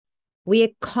We are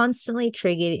constantly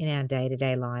triggered in our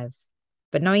day-to-day lives,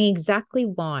 but knowing exactly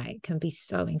why can be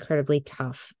so incredibly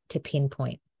tough to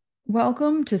pinpoint.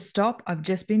 Welcome to Stop, I've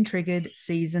Just Been Triggered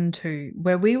Season 2,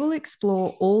 where we will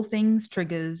explore all things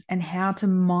triggers and how to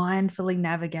mindfully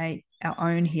navigate our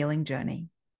own healing journey.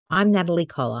 I'm Natalie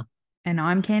Collar. And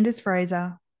I'm Candice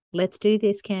Fraser. Let's do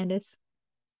this, Candice.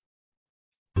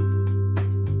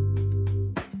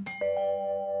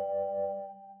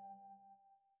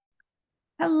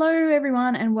 Hello,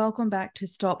 everyone, and welcome back to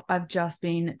Stop, I've Just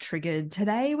Been Triggered.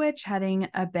 Today, we're chatting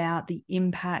about the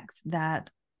impacts that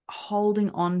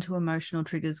holding on to emotional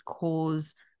triggers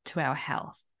cause to our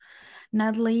health.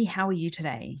 Natalie, how are you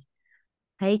today?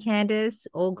 Hey, Candice,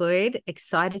 all good.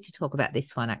 Excited to talk about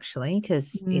this one actually,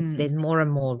 because there's more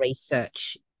and more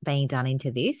research being done into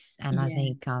this, and I Yeah.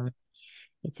 think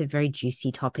it's a very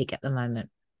juicy topic at the moment.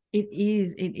 It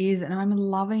is. And I'm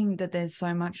loving that there's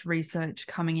so much research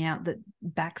coming out that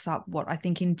backs up what I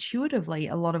think intuitively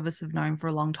a lot of us have known for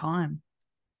a long time.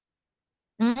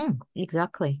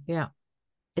 Exactly. Yeah.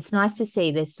 It's nice to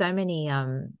see there's so many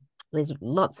there's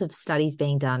lots of studies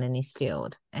being done in this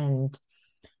field, and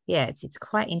yeah, it's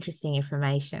quite interesting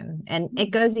information, and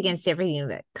it goes against everything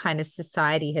that kind of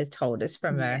society has told us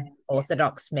from Yeah. a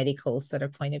orthodox medical sort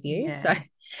of point of view. So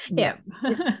Yeah. yeah.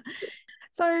 Yep.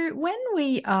 So when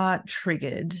we are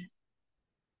triggered,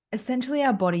 essentially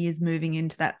our body is moving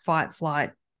into that fight,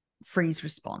 flight, freeze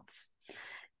response.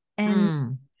 And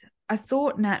Mm, I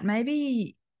thought, Nat,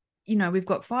 maybe, we've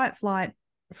got fight, flight,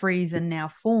 freeze, and now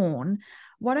fawn.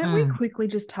 Why don't we mm. quickly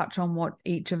just touch on what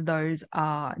each of those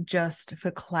are, just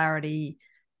for clarity,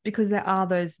 because there are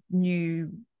those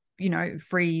new,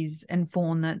 freeze and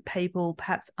fawn that people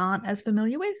perhaps aren't as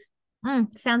familiar with.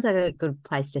 Sounds like a good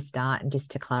place to start, and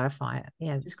just to clarify it.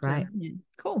 Yeah, it's Just to, great. yeah,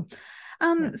 cool.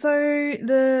 Yeah. So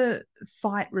the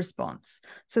fight response.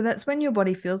 So that's when your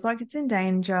body feels like it's in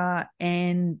danger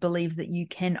and believes that you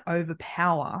can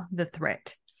overpower the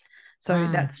threat. So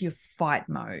Mm, that's your fight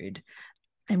mode.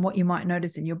 And what you might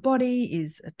notice in your body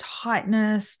is a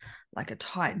tightness, like a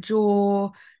tight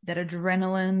jaw, that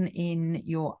adrenaline in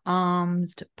your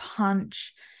arms to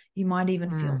punch. You might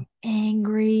even feel mm,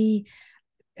 angry,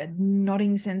 a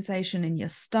knotting sensation in your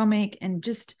stomach, and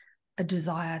just a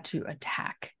desire to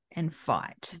attack and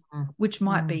fight, mm, which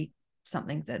might mm. be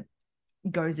something that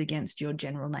goes against your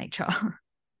general nature.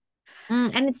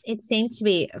 And it seems to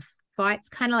be a fight's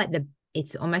kind of like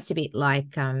it's almost a bit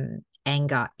like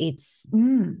anger. It's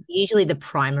Mm, usually the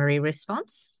primary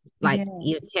response. Like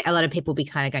yeah, a lot of people be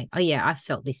kind of going, oh yeah, I've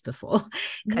felt this before,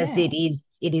 because yeah,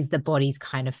 it is the body's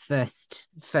kind of first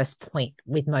point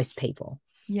with most people.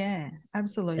 yeah, Yeah.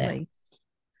 absolutely.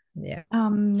 Yeah. So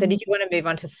Um, did you want to move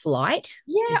on to flight?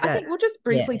 yeah, Is I that think we'll just yeah.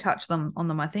 briefly touch on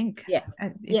them. I think Yeah.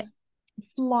 if Yeah.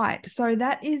 flight, so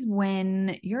that is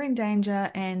when you're in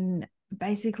danger and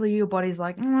basically your body's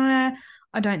like, "Nah,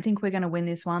 I don't think we're going to win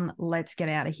this one. Let's get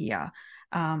out of here."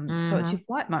 So it's Mm-hmm. your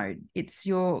flight mode. It's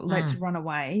your let's Mm, run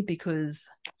away because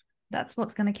that's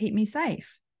what's going to keep me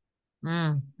safe.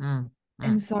 mm, mm,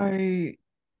 And mm. so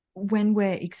when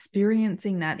we're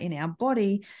experiencing that in our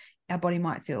body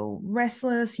might feel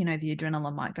restless. The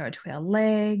adrenaline might go to our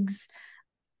legs.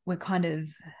 We're kind of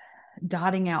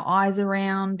darting our eyes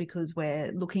around because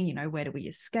we're looking, where do we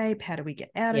escape? How do we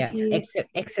get out of Yeah. here?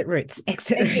 Exit routes.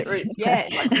 Exit Exit routes. routes. Yeah.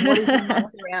 Like, what is in my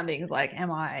surroundings? Like,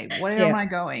 where am Yeah. I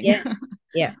going? Yeah.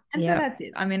 Yeah. And so Yeah. that's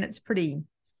it. I mean, it's pretty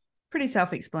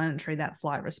self-explanatory, that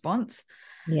flight response.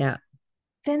 Yeah.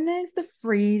 Then there's the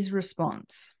freeze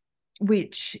response,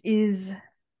 which is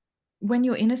when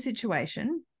you're in a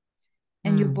situation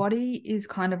and your Mm. body is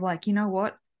kind of like, you know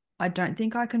what? I don't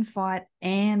think I can fight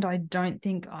and I don't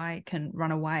think I can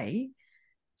run away.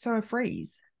 So a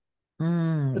freeze.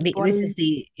 The This is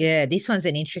body, this one's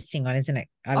an interesting one, isn't it?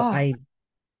 oh, I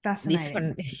this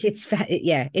one fascinating.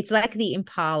 yeah, it's like the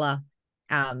impala,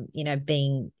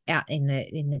 being out in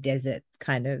the desert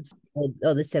kind of,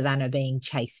 or the savannah being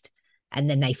chased, and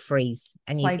then they freeze.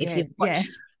 And Play if you've dead. Yeah.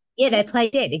 watched, yeah, they play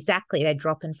dead, exactly. They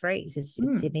drop and freeze. It's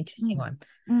Mm, an interesting mm, one.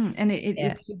 And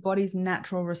Yeah. it's your body's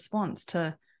natural response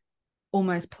to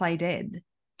almost play dead,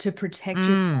 to protect Mm,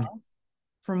 yourself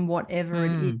from whatever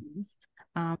it mm, is.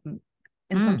 Um,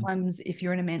 and mm. sometimes if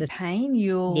you're in immense The, pain,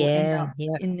 you'll end yeah, up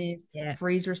yeah, in this yeah,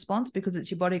 freeze response because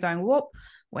it's your body going, whoop,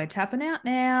 we're tapping out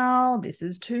now. This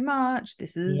is too much.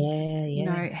 This is, yeah,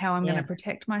 yeah, how I'm going to yeah,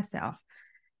 protect myself.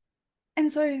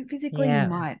 And so physically, you yeah.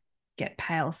 might get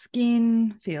pale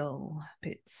skin, feel a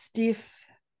bit stiff,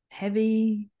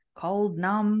 heavy, cold,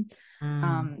 numb. Mm,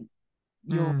 Um,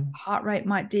 your mm. heart rate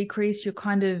might decrease. You're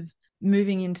kind of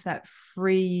moving into that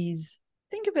freeze.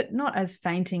 Think of it not as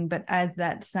fainting, but as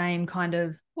that same kind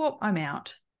of, well, I'm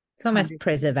out. It's kind almost of.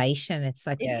 preservation. It's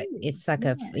like It a, is. it's like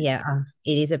a, Yeah. yeah,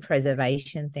 it is a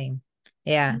preservation thing.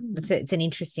 Yeah, Mm. it's an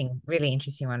interesting, really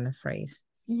interesting one to freeze.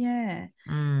 Yeah.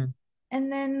 Mm,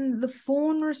 And then the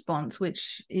fawn response,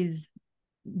 which is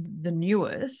the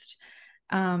newest,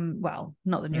 well,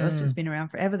 not the newest, it's mm, been around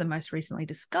forever, the most recently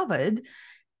discovered,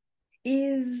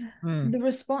 is mm, the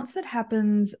response that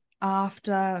happens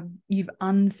after you've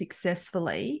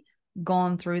unsuccessfully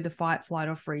gone through the fight, flight,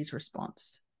 or freeze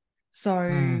response. So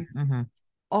mm-hmm,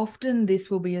 often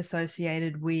this will be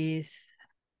associated with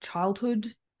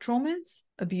childhood traumas,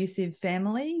 abusive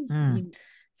families, mm,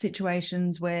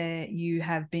 situations where you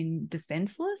have been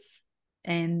defenseless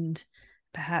and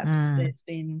perhaps mm, there's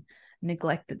been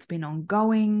neglect that's been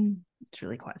ongoing. It's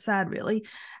really quite sad, really.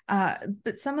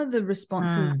 But some of the mm,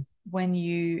 responses when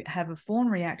you have a fawn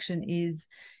reaction is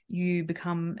you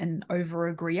become an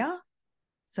over-agreeer.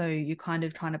 So you're kind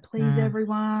of trying to please mm,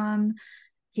 everyone,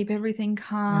 keep everything mm, mm,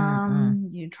 calm,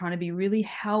 you're trying to be really mm,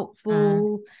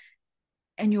 helpful,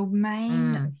 and your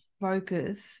main mm.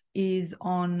 focus is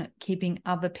on keeping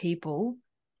other people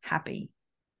happy.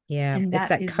 Yeah, And it's that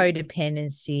that is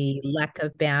codependency, lack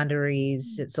of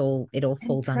boundaries. It all and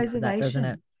falls under that, doesn't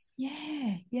it? preservation.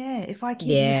 Yeah, yeah. If I keep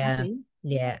you Yeah, happy,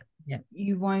 yeah, yeah,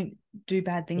 you won't do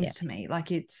bad yeah. things to me.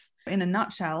 Like it's in a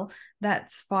nutshell,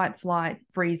 that's fight, flight,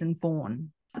 freeze, and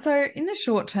fawn. So in the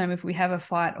short term, if we have a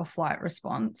fight or flight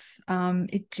response,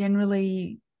 it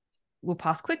generally will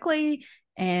pass quickly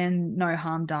and no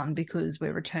harm done because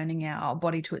we're returning our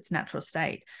body to its natural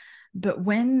state. But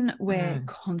when we're Mm,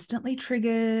 constantly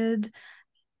triggered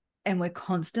and we're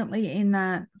constantly in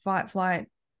that fight, flight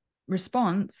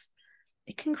response,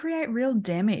 it can create real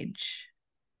damage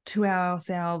to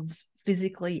ourselves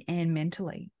physically and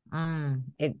mentally.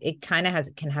 It kind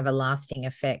of can have a lasting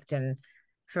effect. And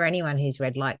for anyone who's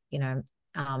read, like,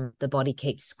 The Body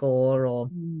Keeps Score, or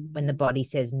When the Mm. Body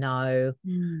Says No,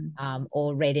 Mm.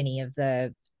 or read any of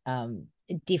the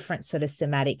different sort of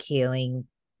somatic healing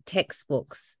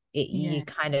textbooks, you Yeah.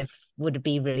 kind of would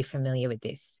be really familiar with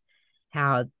this.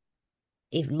 How,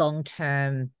 if long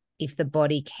term, if the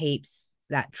body keeps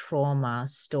that trauma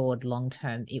stored long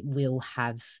term, it will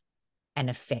have an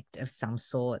effect of some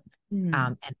sort,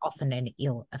 Mm. and often an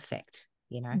ill effect.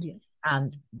 Yes.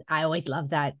 Um, I always love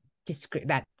that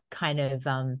that kind of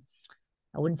I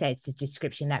wouldn't say it's a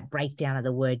description, that breakdown of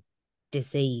the word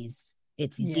disease.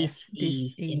 It's Yes.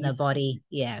 dis-ease in the Dis-ease. body.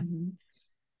 Yeah. Mhm.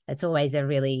 It's always a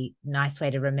really nice way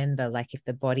to remember. Like, if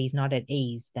the body's not at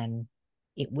ease, then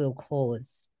it will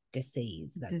cause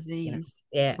disease. Disease.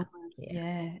 Yeah. Almost, Yeah.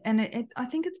 yeah. And I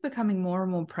think it's becoming more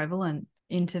and more prevalent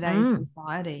in today's Mm,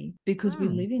 society because we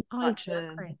mm. live in Oh, such a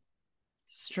exactly.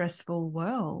 stressful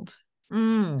world.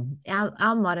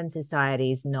 Our modern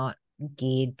society is not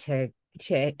geared to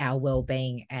our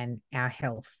well-being and our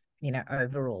health,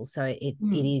 overall. So it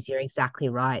Mm. is, you're exactly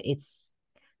right.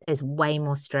 There's way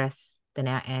more stress than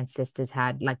our ancestors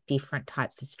had, like different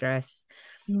types of stress.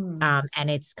 Mm. And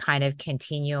it's kind of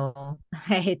continual.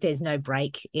 There's no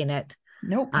break in it.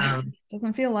 Nope. Um,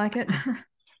 Doesn't feel like it.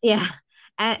 yeah.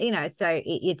 So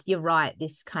it's, you're right.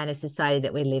 This kind of society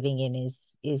that we're living in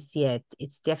is yeah,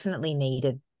 it's definitely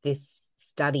needed this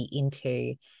study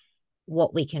into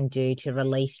what we can do to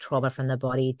release trauma from the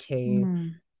body, to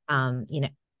Mm. um, you know,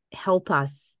 help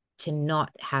us to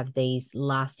not have these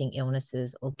lasting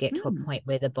illnesses, or get to a Mm. point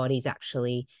where the body's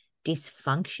actually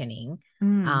dysfunctioning.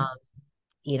 Um,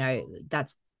 Mm.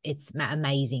 that's it's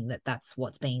amazing that that's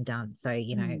what's being done. So,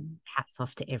 Mm. hats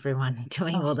off to everyone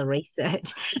doing Oh, all the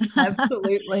research.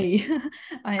 absolutely.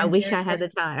 I I am wish very, I had very,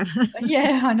 the time.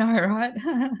 yeah, I know, right?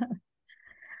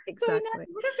 So now, Exactly.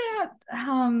 what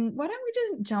about why don't we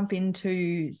just jump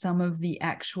into some of the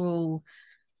actual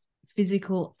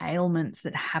physical ailments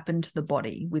that happen to the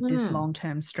body with this Mm.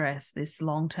 long-term stress, this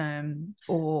long-term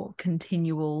or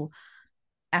continual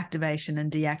activation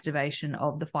and deactivation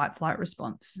of the fight flight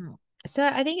response? Mm. So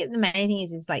I think the main thing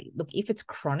is like, look, if it's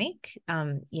chronic,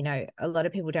 a lot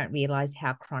of people don't realize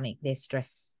how chronic their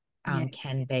stress Yes.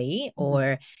 can be, Mhm.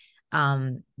 or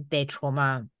their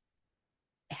trauma,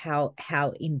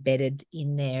 how embedded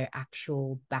in their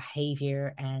actual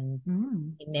behavior and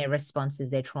Mm. in their responses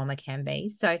their trauma can be.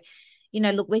 So,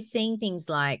 look, we're seeing things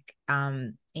like,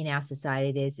 in our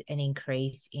society, there's an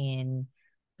increase in,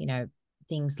 you know,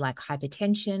 things like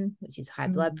hypertension, which is high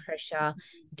blood Mm. pressure,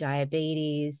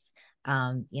 diabetes,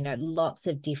 lots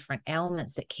of different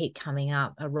ailments that keep coming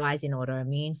up, a rise in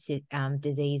autoimmune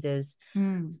diseases.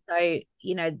 Mm. So,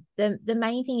 the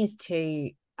main thing is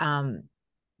to,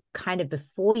 kind of,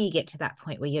 before you get to that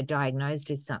point where you're diagnosed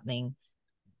with something,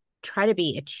 try to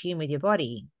be attuned with your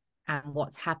body, and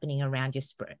what's happening around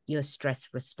your stress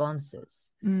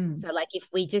responses. Mm. So like if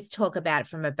we just talk about it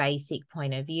from a basic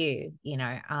point of view,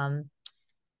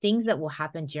 things that will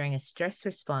happen during a stress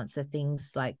response are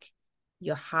things like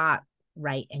your heart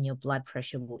rate and your blood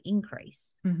pressure will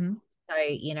increase. Mm-hmm.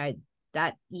 So,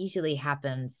 that usually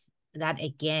happens. That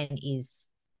again is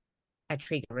a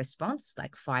trigger response,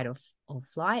 like fight or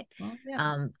flight. Oh,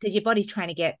 yeah. Because your body's trying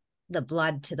to get the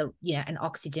blood to the, and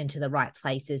oxygen to the right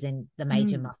places in the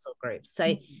major muscle groups.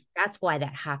 So that's why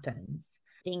that happens.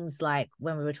 Things like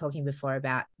when we were talking before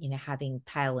about, having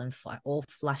pale and or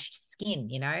flushed skin,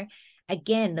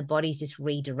 again, the body's just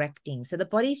redirecting. So the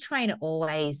body's trying to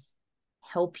always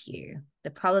help you.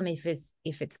 The problem if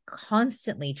it's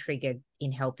constantly triggered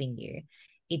in helping you,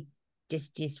 it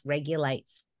just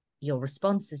dysregulates your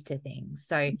responses to things.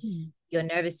 So your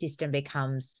nervous system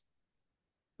becomes,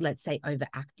 let's say,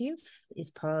 overactive is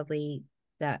probably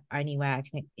the only way I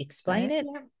can explain it.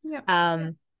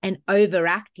 And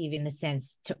overactive in the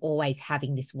sense to always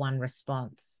having this one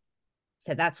response.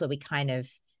 So that's where we kind of,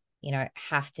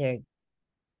 have to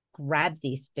grab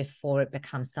this before it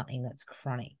becomes something that's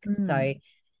chronic. So,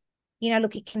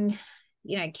 look, it can,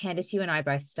 Candace, you and I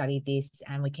both studied this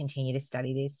and we continue to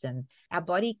study this, and our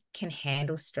body can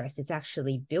handle stress. It's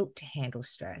actually built to handle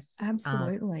stress.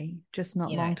 Absolutely. Just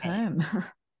not long term.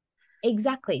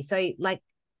 Exactly. So like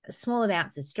small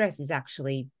amounts of stress is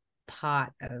actually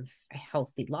part of a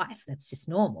healthy life. That's just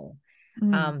normal.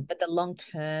 But the long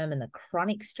term and the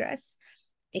chronic stress,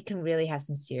 it can really have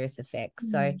some serious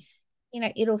effects. So,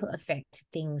 it'll affect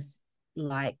things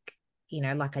like,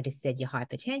 like I just said, your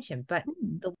hypertension, but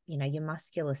your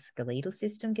musculoskeletal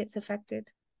system gets affected.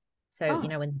 So,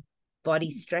 when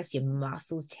body's stressed, your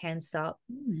muscles tense up.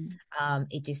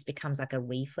 It just becomes like a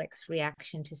reflex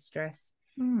reaction to stress.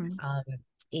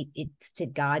 It's to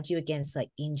guard you against like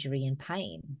injury and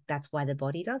pain. That's why the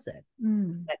body does it.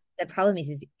 But the problem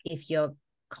is if you're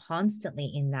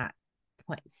constantly in that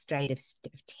state of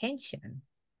tension,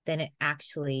 then it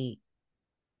actually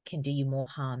can do you more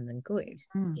harm than good.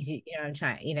 You know what I'm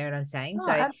trying, you know what I'm saying? Oh,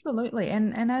 so absolutely.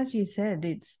 And as you said,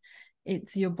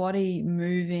 it's your body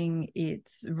moving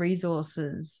its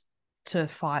resources to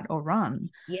fight or run.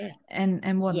 Yeah.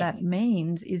 And what that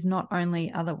means is not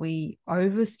only are we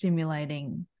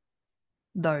overstimulating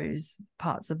those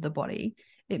parts of the body,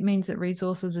 it means that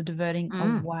resources are diverting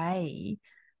away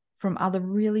from other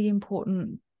really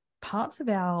important parts of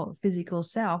our physical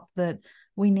self that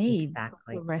we need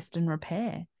for rest and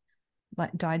repair,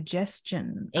 like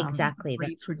digestion,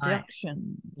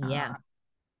 reproduction,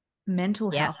 mental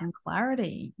health and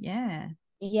clarity. Yeah.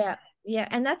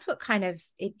 And that's what kind of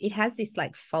it has this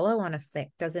like follow-on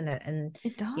effect, doesn't it? And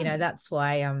it does. That's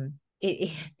why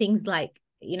things like,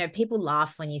 people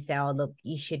laugh when you say, oh, look,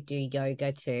 you should do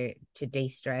yoga to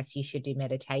de-stress, you should do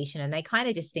meditation, and they kind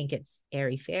of just think it's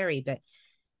airy fairy. But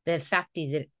the fact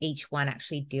is that each one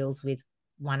actually deals with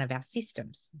one of our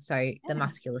systems. So the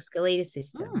musculoskeletal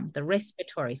system, the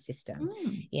respiratory system,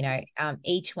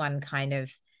 each one kind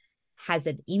of has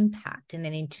an impact. And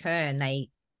then in turn,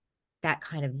 that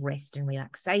kind of rest and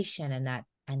relaxation and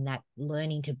that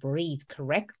learning to breathe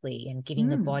correctly and giving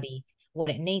the body what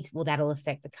it needs, well, that'll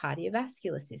affect the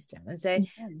cardiovascular system. And so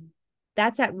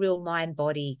that's that real mind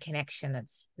body connection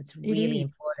that's really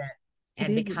important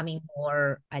and becoming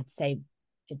more, I'd say,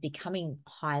 becoming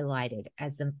highlighted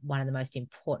as one of the most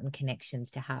important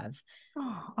connections to have.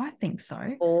 Oh, I think so.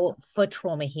 Or for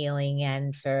trauma healing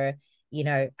and for,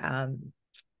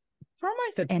 for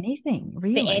almost anything,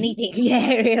 really. For anything.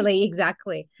 Yeah, really,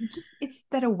 exactly. It's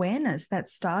that awareness, that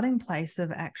starting place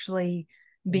of actually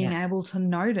being able to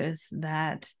notice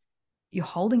that you're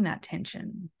holding that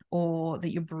tension, or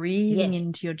that you're breathing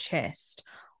into your chest,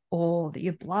 or that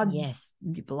your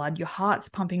heart's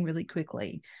pumping really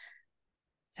quickly.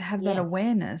 To have that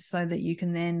awareness so that you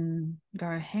can then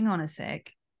go, hang on a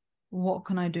sec, what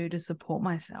can I do to support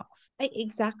myself?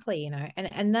 Exactly, and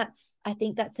I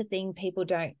think that's the thing people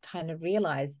don't kind of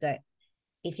realize, that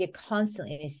if you're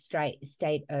constantly in this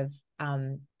state of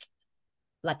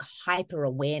like hyper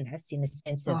awareness, in the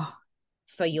sense of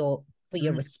for your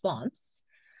response,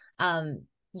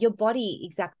 your body,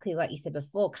 exactly like you said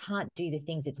before, can't do the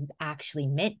things it's actually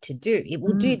meant to do. It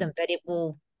will do them, but it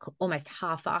will almost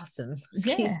half-ass them,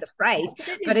 excuse the phrase,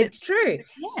 but it's true.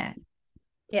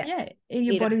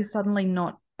 Your body's suddenly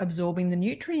not absorbing the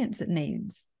nutrients it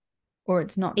needs, or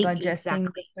it's not digesting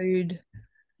the food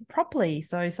properly,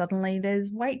 so suddenly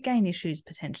there's weight gain issues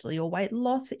potentially, or weight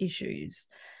loss issues.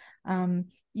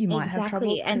 You might have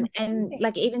trouble and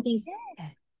like even things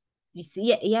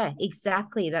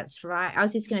exactly, that's right. I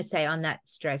was just going to say on that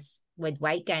stress with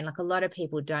weight gain, like a lot of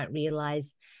people don't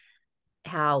realize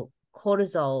how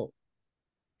cortisol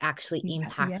actually Yeah.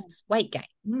 impacts weight gain.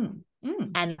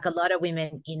 Mm. And like a lot of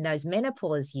women in those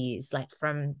menopause years, like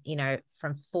from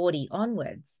 40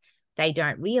 onwards, they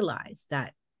don't realize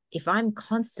that if I'm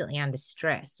constantly under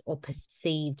stress or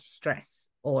perceived stress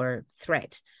or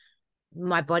threat,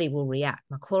 my body will react.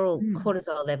 My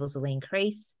cortisol levels will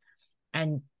increase.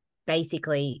 And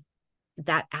basically,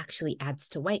 that actually adds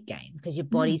to weight gain because your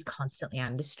body's constantly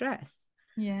under stress.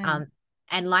 Yeah.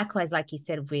 And likewise, like you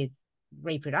said, with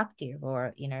reproductive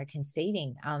or,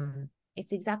 conceiving,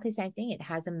 it's exactly the same thing. It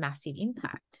has a massive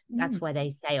impact. That's why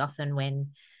they say often when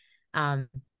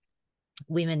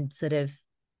women sort of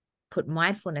put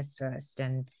mindfulness first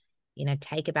and,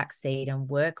 take a back seat and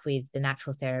work with the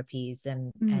natural therapies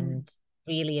and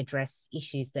really address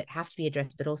issues that have to be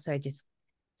addressed, but also just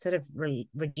sort of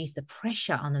reduce the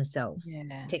pressure on themselves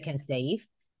to conceive,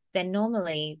 then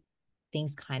normally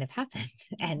things kind of happen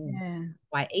and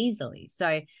quite easily.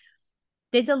 So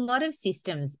there's a lot of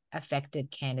systems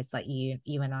affected, Candice, like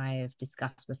you and I have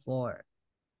discussed before,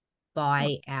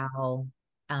 by our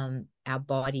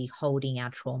body holding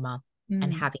our trauma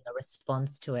and having a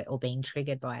response to it or being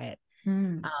triggered by it.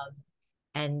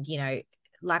 And,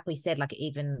 like we said, like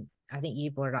even I think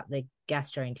you brought up the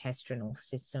gastrointestinal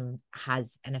system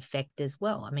has an effect as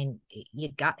well. I mean,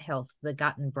 your gut health, the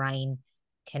gut and brain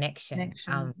connection.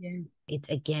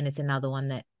 It's another one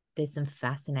that there's some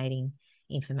fascinating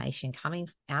information coming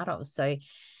out of. So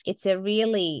it's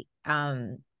really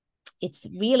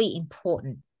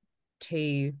important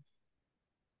to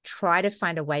try to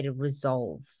find a way to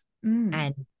resolve.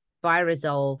 And by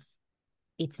resolve,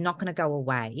 it's not going to go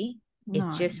away. No.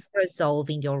 It's just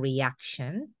resolving your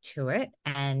reaction to it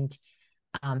and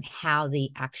how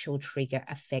the actual trigger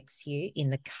affects you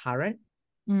in the current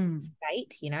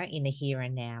state, in the here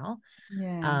and now.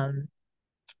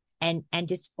 And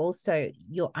just also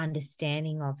your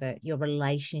understanding of it, your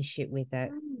relationship with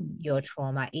it, your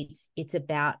trauma. It's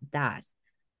about that,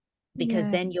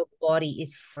 because then your body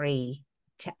is free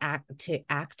to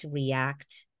act,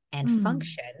 react, and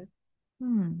function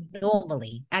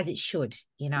normally as it should,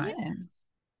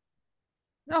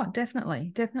 Oh,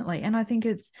 definitely. And I think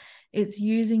it's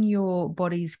using your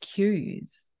body's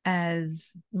cues as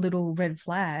little red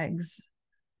flags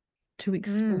to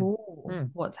explore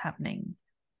what's happening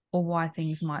or why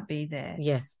things might be there.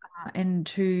 Yes. And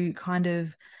to kind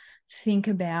of think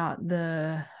about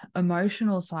the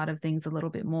emotional side of things a little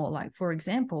bit more. Like, for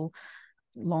example,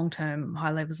 long-term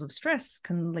high levels of stress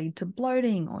can lead to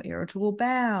bloating or irritable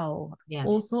bowel,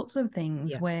 all sorts of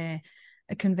things, where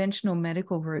a conventional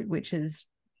medical route, which is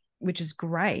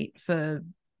great for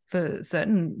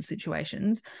certain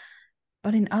situations,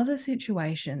 but in other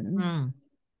situations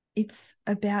it's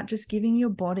about just giving your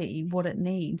body what it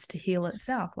needs to heal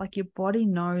itself. Like, your body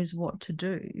knows what to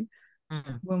do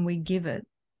when we give it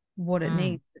what it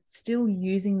needs. It's still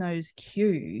using those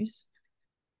cues,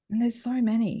 and there's so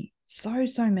many,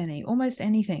 almost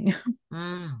anything.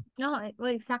 No, well,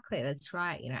 exactly, that's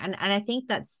right. And I think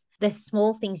that's the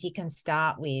small things you can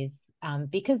start with,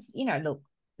 because look,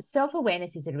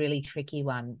 self-awareness is a really tricky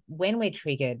one. When we're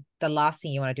triggered, the last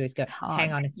thing you want to do is go,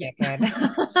 hang on a second.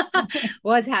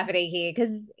 What's happening here?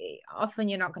 Because often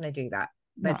you're not going to do that.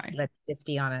 Let's just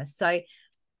be honest. So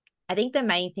I think the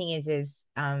main thing is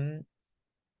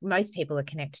most people are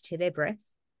connected to their breath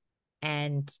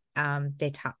and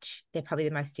their touch. They're probably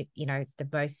the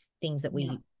most things that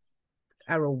we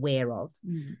are aware of.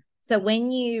 So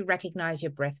when you recognize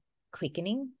your breath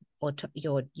quickening or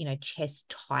your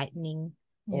chest tightening,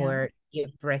 or your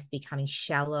breath becoming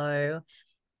shallow,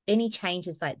 any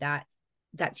changes like that,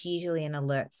 that's usually an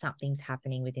alert something's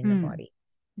happening within the body.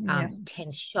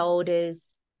 Tense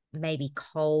shoulders, maybe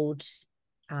cold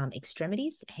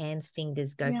extremities, hands,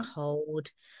 fingers go cold,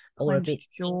 or a bit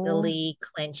tingly,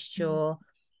 clenched jaw.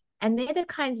 And they're the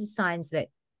kinds of signs that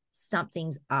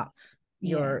something's up.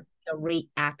 You're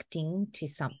reacting to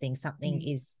something.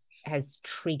 Something has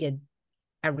triggered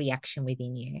a reaction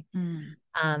within you.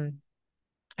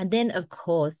 And then, of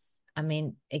course, I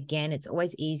mean, again, it's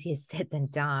always easier said than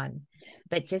done,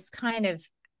 but just kind of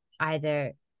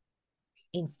either,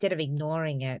 instead of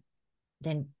ignoring it,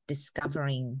 then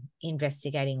discovering,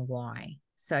 investigating why.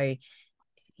 So,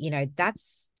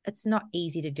 it's not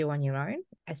easy to do on your own,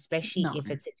 especially if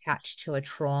it's attached to a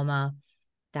trauma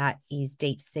that is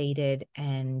deep-seated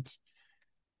and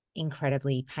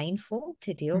incredibly painful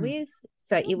to deal with.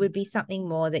 So it would be something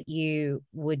more that you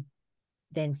would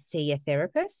then see a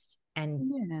therapist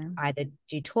and either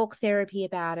do talk therapy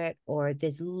about it, or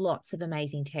there's lots of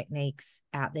amazing techniques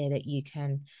out there that you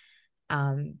can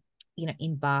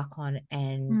embark on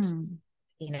and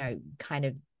kind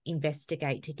of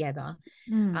investigate together.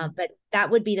 Mm. But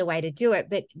that would be the way to do it.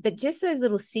 But just those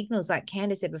little signals, like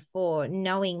Candace said before,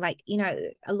 knowing, like,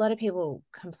 a lot of people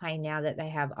complain now that they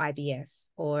have IBS,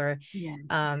 or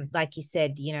Yeah. like you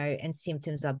said, and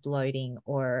symptoms are bloating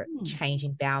or change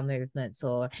in bowel movements,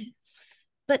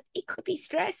 but it could be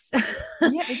stress.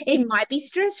 Yeah, It might be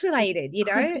stress related,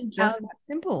 could be just that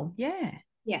simple. Yeah.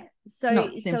 Yeah. So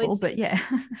Not simple, but yeah.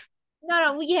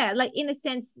 no, yeah, like in a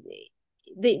sense,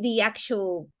 the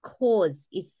actual cause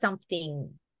is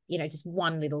something, just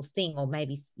one little thing, or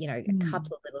maybe, a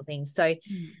couple of little things. So,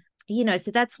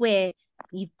 so that's where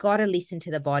you've got to listen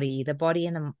to the body. The body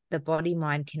and the body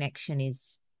mind connection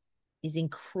is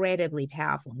incredibly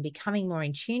powerful, and becoming more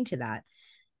in tune to that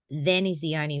then is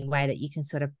the only way that you can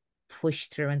sort of push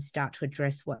through and start to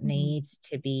address what needs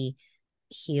to be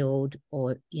healed,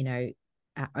 or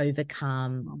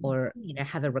overcome, or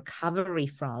have a recovery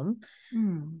from.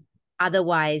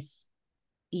 Otherwise,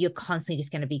 you're constantly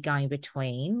just going to be going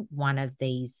between one of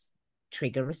these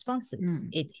trigger responses.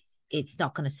 It's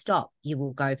not going to stop. You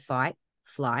will go fight,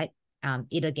 flight.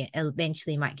 It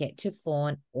eventually might get to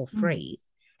fawn or freeze,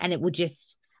 and it will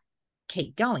just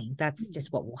keep going. That's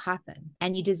just what will happen.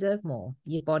 And you deserve more.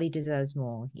 Your body deserves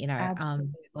more.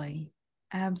 Absolutely.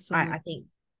 I think,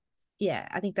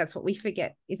 I think that's what we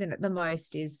forget, isn't it? The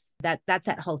most is that's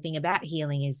that whole thing about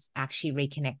healing, is actually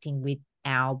reconnecting with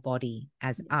our body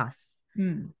as us.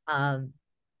 So, and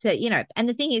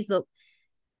the thing is, look,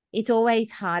 it's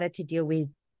always harder to deal with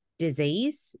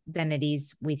disease than it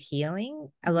is with healing.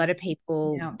 A lot of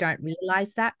people don't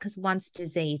realize that, because once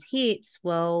disease hits,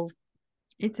 well,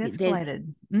 it's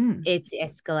escalated. It's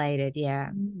escalated, yeah.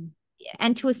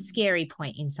 And to a scary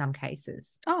point in some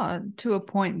cases. Oh, to a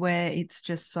point where it's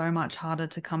just so much harder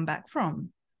to come back from.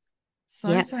 So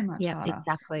much harder.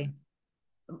 Exactly.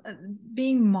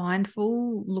 Being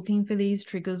mindful, looking for these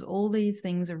triggers, all these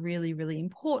things are really, really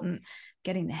important.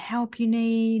 Getting the help you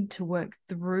need to work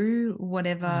through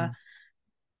whatever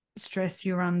stress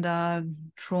you're under,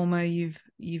 trauma you've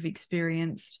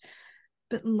experienced.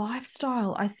 But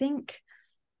lifestyle, I think,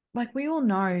 like, we all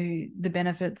know the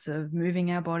benefits of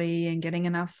moving our body and getting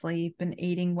enough sleep and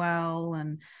eating well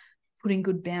and putting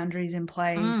good boundaries in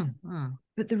place.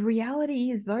 But the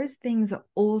reality is those things are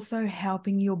also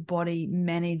helping your body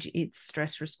manage its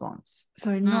stress response.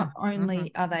 So not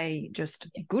only are they just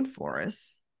good for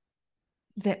us,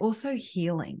 they're also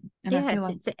healing. And I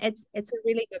feel it's a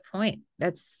really good point.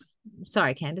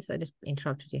 Sorry, Candace, I just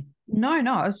interrupted you. No,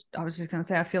 I was just going to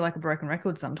say, I feel like a broken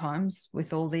record sometimes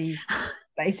with all these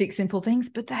basic, simple things,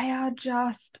 but they are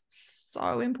just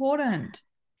so important.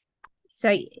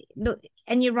 So look,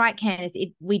 and you're right, Candace,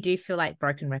 we do feel like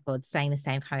broken records saying the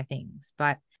same kind of things.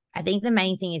 But I think the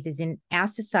main thing is in our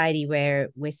society, where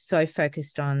we're so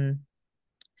focused on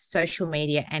social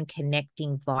media and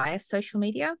connecting via social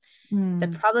media,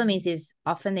 the problem is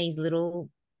often these little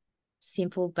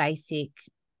simple, basic,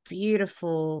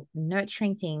 beautiful,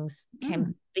 nurturing things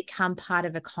can become part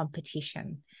of a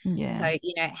competition. So,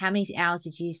 how many hours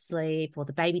did you sleep, or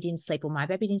the baby didn't sleep, or my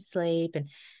baby didn't sleep? And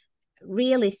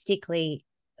realistically,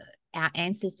 our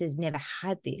ancestors never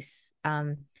had this,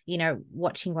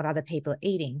 watching what other people are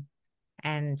eating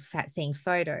and seeing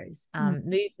photos,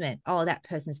 movement. Oh, that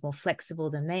person's more flexible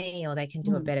than me, or they can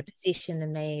do a better position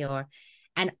than me,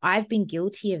 and I've been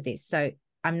guilty of this. So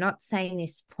I'm not saying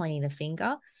this pointing the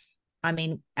finger. I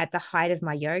mean, at the height of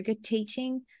my yoga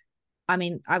teaching,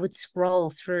 I would scroll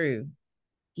through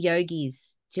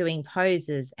yogis doing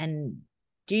poses and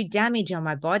do damage on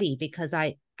my body because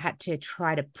I had to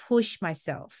try to push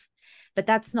myself. But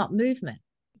that's not movement.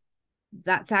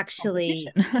 That's actually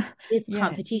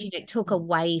competition. It took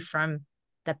away from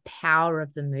the power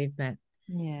of the movement.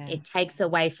 It takes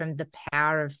away from the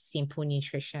power of simple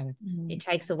nutrition. It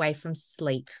takes away from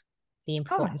sleep, the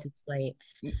importance of sleep.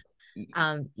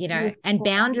 And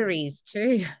boundaries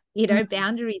too.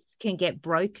 Boundaries can get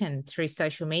broken through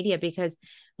social media because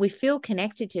we feel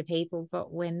connected to people,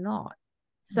 but we're not.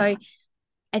 So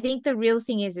I think the real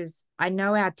thing is I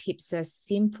know our tips are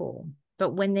simple,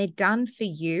 but when they're done for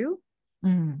you,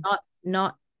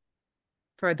 not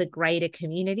for the greater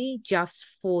community, just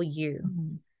for you,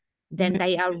 then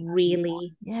they are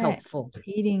really helpful.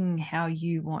 Eating how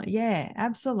you want. Yeah,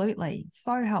 absolutely.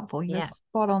 So helpful. You're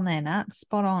spot on there, Nat.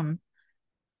 Spot on.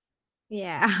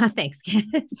 Yeah. Thanks,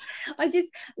 Candace.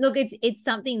 Look, it's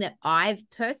something that I've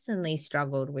personally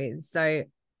struggled with. So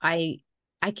I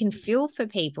can feel for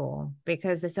people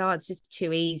because they say, oh, it's just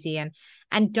too easy.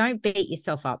 And don't beat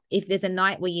yourself up. If there's a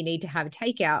night where you need to have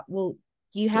takeout, well,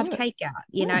 you have takeout.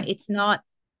 It's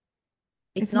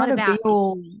not about be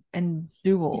all and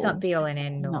do all. It's not be all and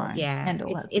end all. No, yeah. end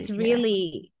all, It's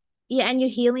really, Yeah, and your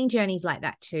healing journey's like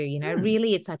that too. Hmm.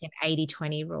 Really it's like an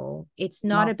 80-20 rule. It's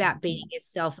not Love about that. beating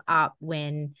yourself up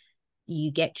when you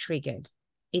get triggered.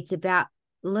 It's about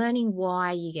learning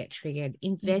why you get triggered,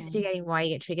 Yeah. investigating why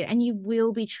you get triggered, and you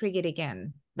will be triggered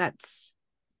again. That's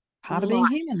Part of being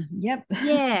life. human. Yep.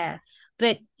 Yeah.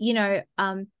 But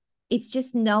it's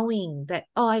just knowing that,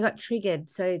 oh, I got triggered.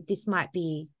 So this might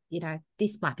be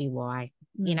why.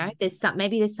 Mm.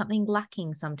 Maybe there's something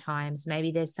lacking sometimes.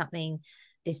 Maybe there's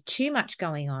too much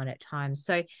going on at times.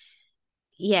 So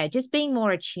yeah, just being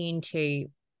more attuned to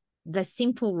the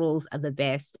simple rules are the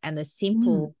best and the Mm.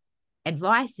 simple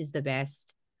advice is the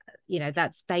best.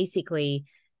 That's basically,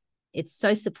 it's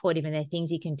so supportive, and there are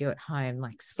things you can do at home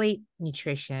like sleep,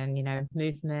 nutrition,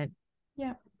 movement,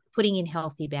 Yeah. putting in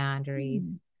healthy Mm.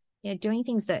 boundaries, doing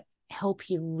things that help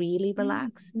you really Mm.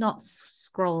 relax, not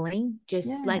scrolling, just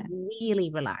Yeah. like really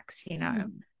relax.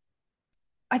 Mm.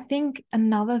 I think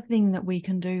another thing that we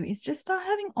can do is just start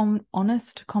having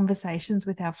honest conversations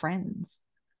with our friends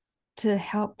to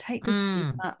help take the Mm,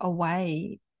 stigma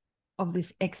away of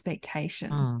this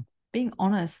expectation. mm. Being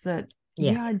honest that,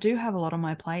 Yeah, yeah, I do have a lot on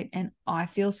my plate and I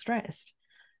feel stressed,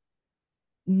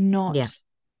 yeah, not yeah,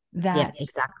 that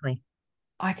exactly.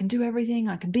 I can do everything,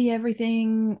 I can be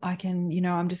everything, I can,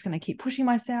 I'm just going to keep pushing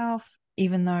myself,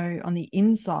 even though on the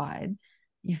inside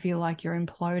you feel like you're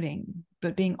imploding.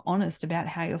 But being honest about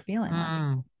how you're feeling, like,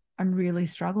 Mm. I'm really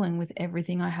struggling with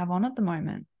everything I have on at the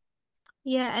moment.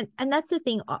 Yeah, and that's the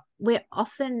thing. We're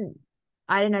often,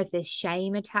 I don't know if there's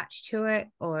shame attached to it,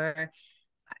 or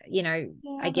Yeah, I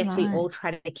I don't guess we know. all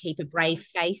try to keep a brave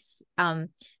face.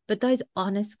 But those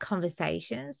honest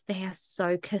conversations, they are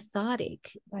so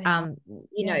cathartic. They are. Um,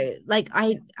 Yeah. like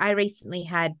I recently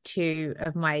had two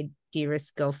of my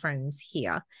dearest girlfriends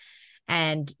here,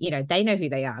 and they know who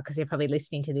they are because they're probably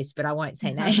listening to this, but I won't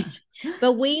say names.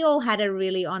 But we all had a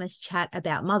really honest chat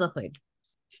about motherhood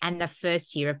and the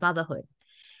first year of motherhood,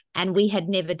 and we had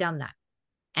never done that,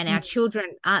 and our children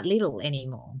aren't little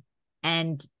anymore.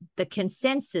 And the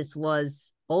consensus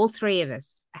was all three of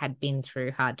us had been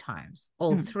through hard times.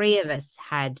 All Mm. three of us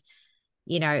had,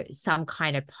 some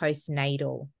kind of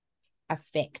postnatal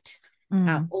effect.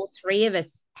 Mm. All three of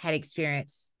us had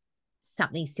experienced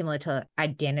something similar to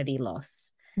identity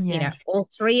loss. Yes. All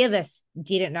three of us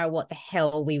didn't know what the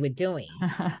hell we were doing.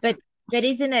 But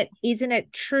isn't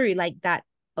it true? Like that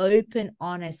open,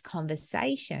 honest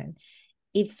conversation,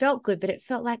 it felt good, but it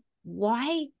felt like,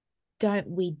 why don't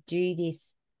we do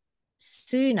this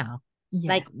sooner?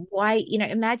 Like, Yes. why,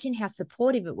 imagine how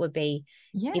supportive it would be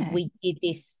if Yeah. we did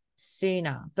this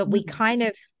sooner. But we Mm. kind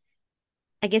of,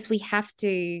 I guess we have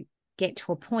to get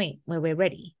to a point where we're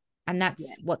ready. And Yeah.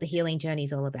 that's what the healing journey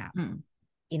is all about. Mm.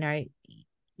 You know,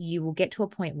 you will get to a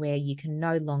point where you can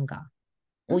no longer,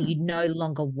 or Mm. you no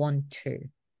longer want to.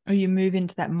 Or you move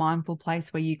into that mindful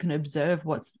place where you can observe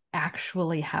what's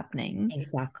actually happening,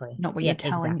 Exactly. not what you're Yeah,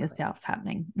 telling exactly. yourself's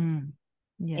happening. Mm.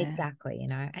 Yeah. Exactly,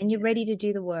 and you're ready to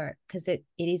do the work because it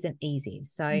isn't easy.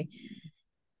 So, Mm.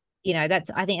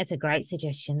 I think that's a great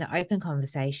suggestion. The open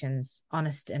conversations,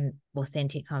 honest and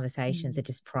authentic conversations are Mm.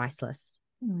 just priceless.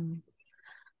 Mm.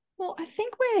 Well, I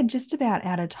think we're just about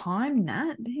out of time,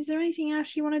 Nat. Is there anything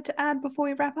else you wanted to add before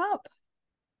we wrap up?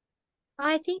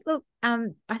 I think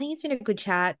it's been a good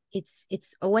chat. It's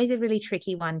always a really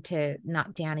tricky one to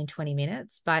nut down in 20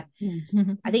 minutes, but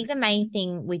I think the main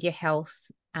thing with your health,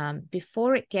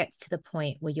 before it gets to the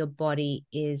point where your body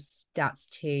starts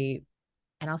to,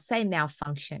 and I'll say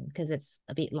malfunction because it's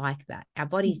a bit like that. Our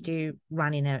bodies do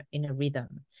run in a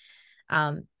rhythm.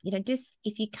 Just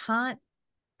if you can't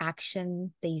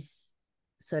action these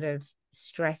sort of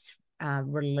stress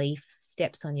relief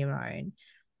steps on your own,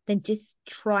 then just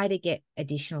try to get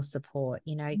additional support.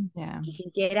 Yeah. You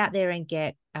can get out there and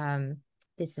get,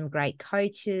 there's some great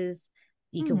coaches.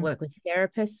 You can Mm. work with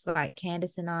therapists like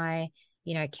Candice and I,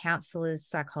 counselors,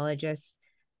 psychologists.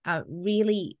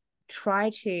 Really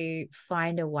try to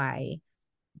find a way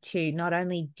to not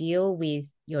only deal with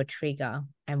your trigger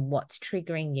and what's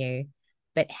triggering you,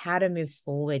 but how to move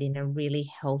forward in a really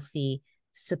healthy,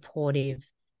 supportive,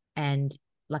 and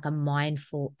like a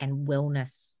mindful and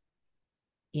wellness,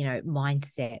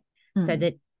 mindset, so Mm.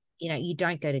 that, you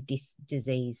don't go to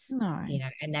disease, No.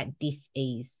 and that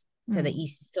dis-ease, so that Mm. you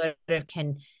sort of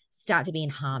can start to be in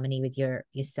harmony with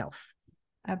yourself.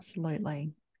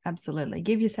 Absolutely. Absolutely.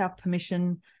 Give yourself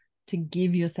permission to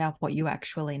give yourself what you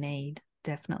actually need.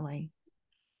 Definitely.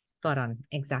 Spot on.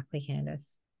 Exactly,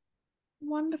 Candice.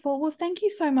 Wonderful. Well, thank you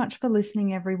so much for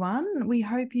listening, everyone. We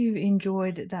hope you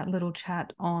enjoyed that little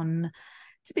chat on,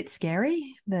 it's a bit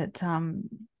scary, that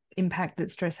impact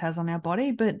that stress has on our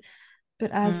body, but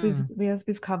as Mm,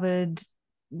 we've covered,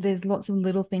 there's lots of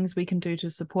little things we can do to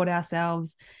support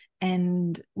ourselves,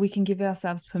 and we can give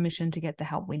ourselves permission to get the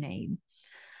help we need.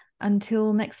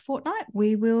 Until next fortnight,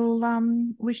 we will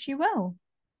wish you well.